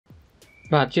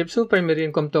បាទជាសួរប្រិយមិត្តរៀ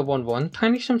នកុំព្យូទ័រ101ថ្ងៃ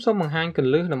នេះខ្ញុំសូមបង្ហាញគ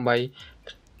ន្លឹះដើម្បី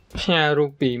ផ្ញើរូ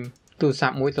បពីទូរស័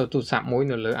ព្ទមួយទៅទូរស័ព្ទមួយ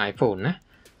នៅលើ iPhone ណា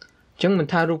អញ្ចឹងមិន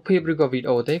ថារូបភាពឬក៏វីដេ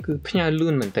អូទេគឺផ្ញើលឿ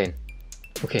នមែនទែន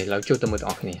អូខេឥឡូវចូលទៅមើលប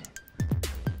ងប្អូនគ្នា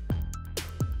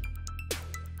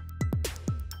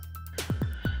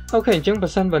អូខេអញ្ចឹងបើ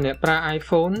សិនបើអ្នកប្រើ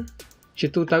iPhone ជា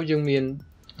ទូទៅយើងមាន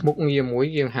មុខងារមួយ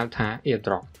យើងហៅថា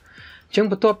AirDrop អញ្ចឹង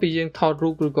បន្ទាប់ពីយើងថតរូ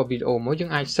បឬក៏វីដេអូមកយើង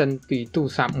អាច send ពីទូរ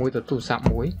ស័ព្ទមួយទៅទូរស័ព្ទ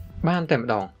មួយបានតែម្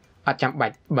ដងអត់ចាំបា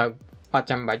ច់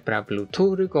ប្រើ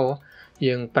Bluetooth ឬក៏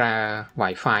យើងប្រើ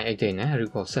Wi-Fi អីទេណាឬ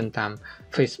ក៏ send តាម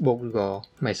Facebook ឬក៏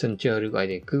Messenger ឬក៏អី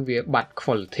ទេគឺវាបាត់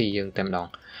quality យើងតែម្ដង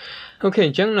អូខេអ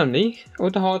ញ្ចឹងនៅនេះឧ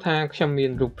ទាហរណ៍ថាខ្ញុំមា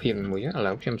នរូបភាពមួយឥ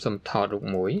ឡូវខ្ញុំសូមថតរូប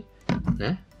មួយ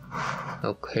ណា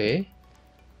អូខេ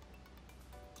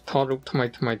ថតរូបថ្មី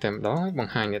តែម្ដងហើយប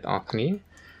ង្ហាញអ្នកទាំងអស់គ្នា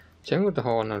អញ្ចឹងឧទាហ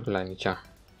រណ៍នៅកន្លែងនេះចាស់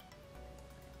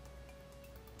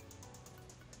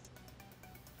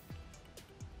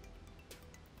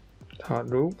ថត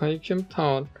រូបហើយខ្ញុំថ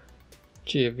ត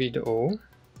ជាវីដេអូ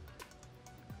អូ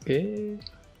ខេ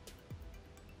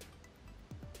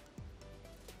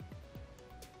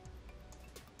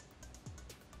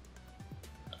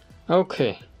អូខេ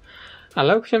ឥ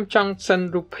ឡូវខ្ញុំចង់ send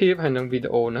រូបភាពហើយនឹងវីដេ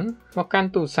អូហ្នឹងមកកាន់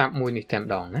ទូរស័ព្ទមួយនេះតែម្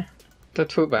ដងណាទៅ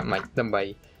ធ្វើបែបម៉េចដើម្បី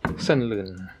send លឿន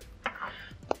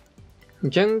អ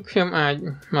ញ្ចឹងខ្ញុំអាច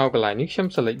មកកន្លែងនេះខ្ញុំ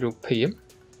select រូបភាព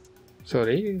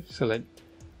select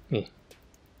នេះ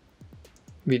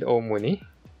វីដេអូមួយនេះ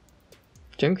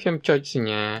អញ្ចឹងខ្ញុំចុចសញ្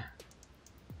ញា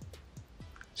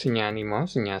នេះមក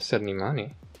សញ្ញា send នេះមកនេះ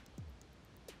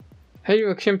ហើយ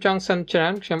ខ្ញុំចង់ send ច្រើ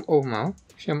នខ្ញុំអូសមក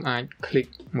ខ្ញុំអាច click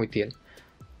មួយទៀត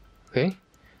អូខេ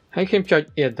ហើយខ្ញុំចុច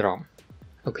AirDrop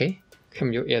អូខេខ្ញុំ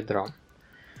យក AirDrop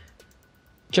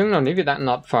អញ្ចឹងនៅនេះវាដាក់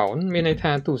not found មានន័យ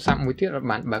ថាទូរស័ព្ទមួយទៀតអត់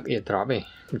បានបើក AirDrop ទេ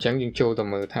អញ្ចឹងយើងចូលទៅ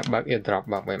មើលថាបើក AirDrop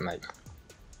បើកបែបម៉េច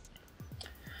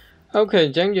អូខេអ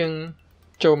ញ្ចឹងយើង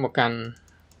ចូលមកកាន់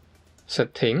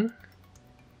setting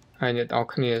ហើយអ្នកនរ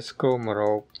គ្នា scroll មករ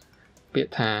កពាក្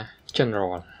យថា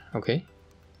general អូខេ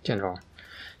general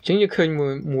អញ្ចឹងយើងឃើញ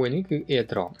មួយនេះគឺ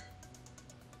AirDrop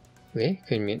អូខេ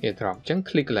ឃើញមាន AirDrop អញ្ចឹង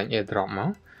click កន្លែង AirDrop ម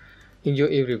កយើងយក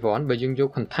everyone បើយើងយក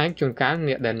contact ជួនកាល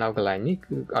អ្នកដែលនៅកន្លែងនេះ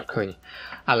គឺអត់ឃើញ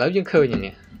ឥឡូវយើងឃើញ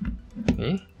នេះ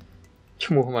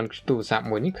ឈ្មោះរបស់ទូរស័ព្ទ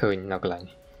មួយនេះឃើញនៅកន្លែង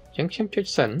នេះអញ្ចឹងខ្ញុំចុច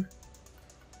send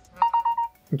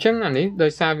អញ្ចឹងអានេះដោ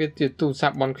យសារវាជាទូរស័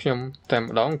ព្ទរបស់ខ្ញុំតែ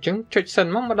ម្ដងអញ្ចឹងចុច send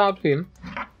មកដល់ព្រាម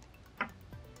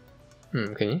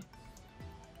ឃើញ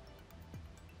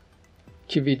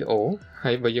ជាវីដេអូ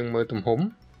ហើយបើយើងមើលទំហំ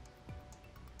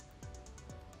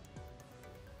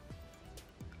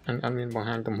អត់មានបង្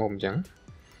ហាញទំហំអញ្ចឹង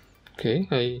អូខេ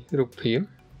ហើយរូបភាព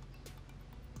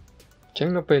អញ្ចឹង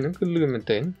នៅពេលហ្នឹងគឺលឿនមែន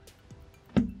ទែន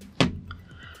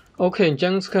អូខេអញ្ចឹ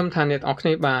ងស្គមថាអ្នកទាំងអស់គ្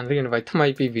នាបានរៀនអ្វីថ្មី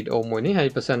ពីវីដេអូមួយនេះហើយ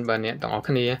បើសិនបើអ្នកទាំងអស់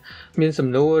គ្នាមានសំ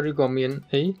ណួរឬក៏មាន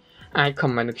អីអាច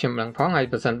comment ឲ្យខ្ញុំដឹងផងហើយ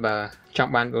បើសិនបើច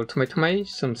ង់បានវីដេអូថ្មី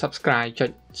សូម subscribe ចុច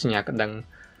សញ្ញាកណ្ដឹង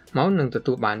មកនឹងទ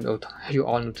ទួលបានវីដេអូ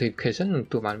all notification នឹងទ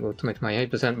ទួលបានវីដេអូថ្មីហើយ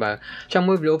បើសិនបើចង់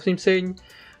មើលវីដេអូផ្សេង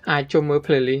អាចចូលមើល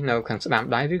playlist នៅខាងស្ដាំ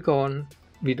ដៃឬក៏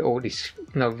វីដេអូ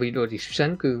នៅ video description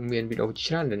គឺមានវីដេអូ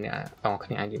ច្រើនដែលអ្នកទាំងអស់គ្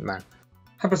នាអាចរៀនបាន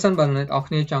ហើយប្រសិនបើអ្នកទាំងអស់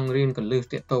គ្នាចង់រៀនកលឹះ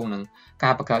ទាក់ទងនឹងកា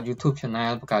របង្កើត YouTube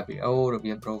channel បង្កើតវីដេអូរ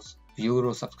បៀប view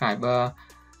ឬ subscriber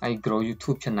ហើយ grow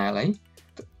YouTube channel អី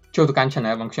ចូលទៅកាន់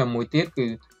channel របស់ខ្ញុំមួយទៀតគឺ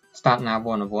Start Now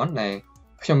 101ដែល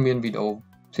ខ្ញុំមានវីដេអូ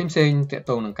ផ្សេងទាក់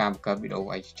ទងនឹងការបង្កើតវីដេអូ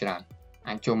អីច្រើន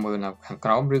អាចចូលមើលនៅខាងក្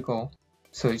រោមឬក៏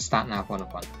search Start Now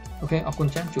 101អូខេអរគុណ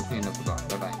ច្រើនជួបគ្នានៅបន្តបា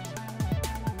យបាយ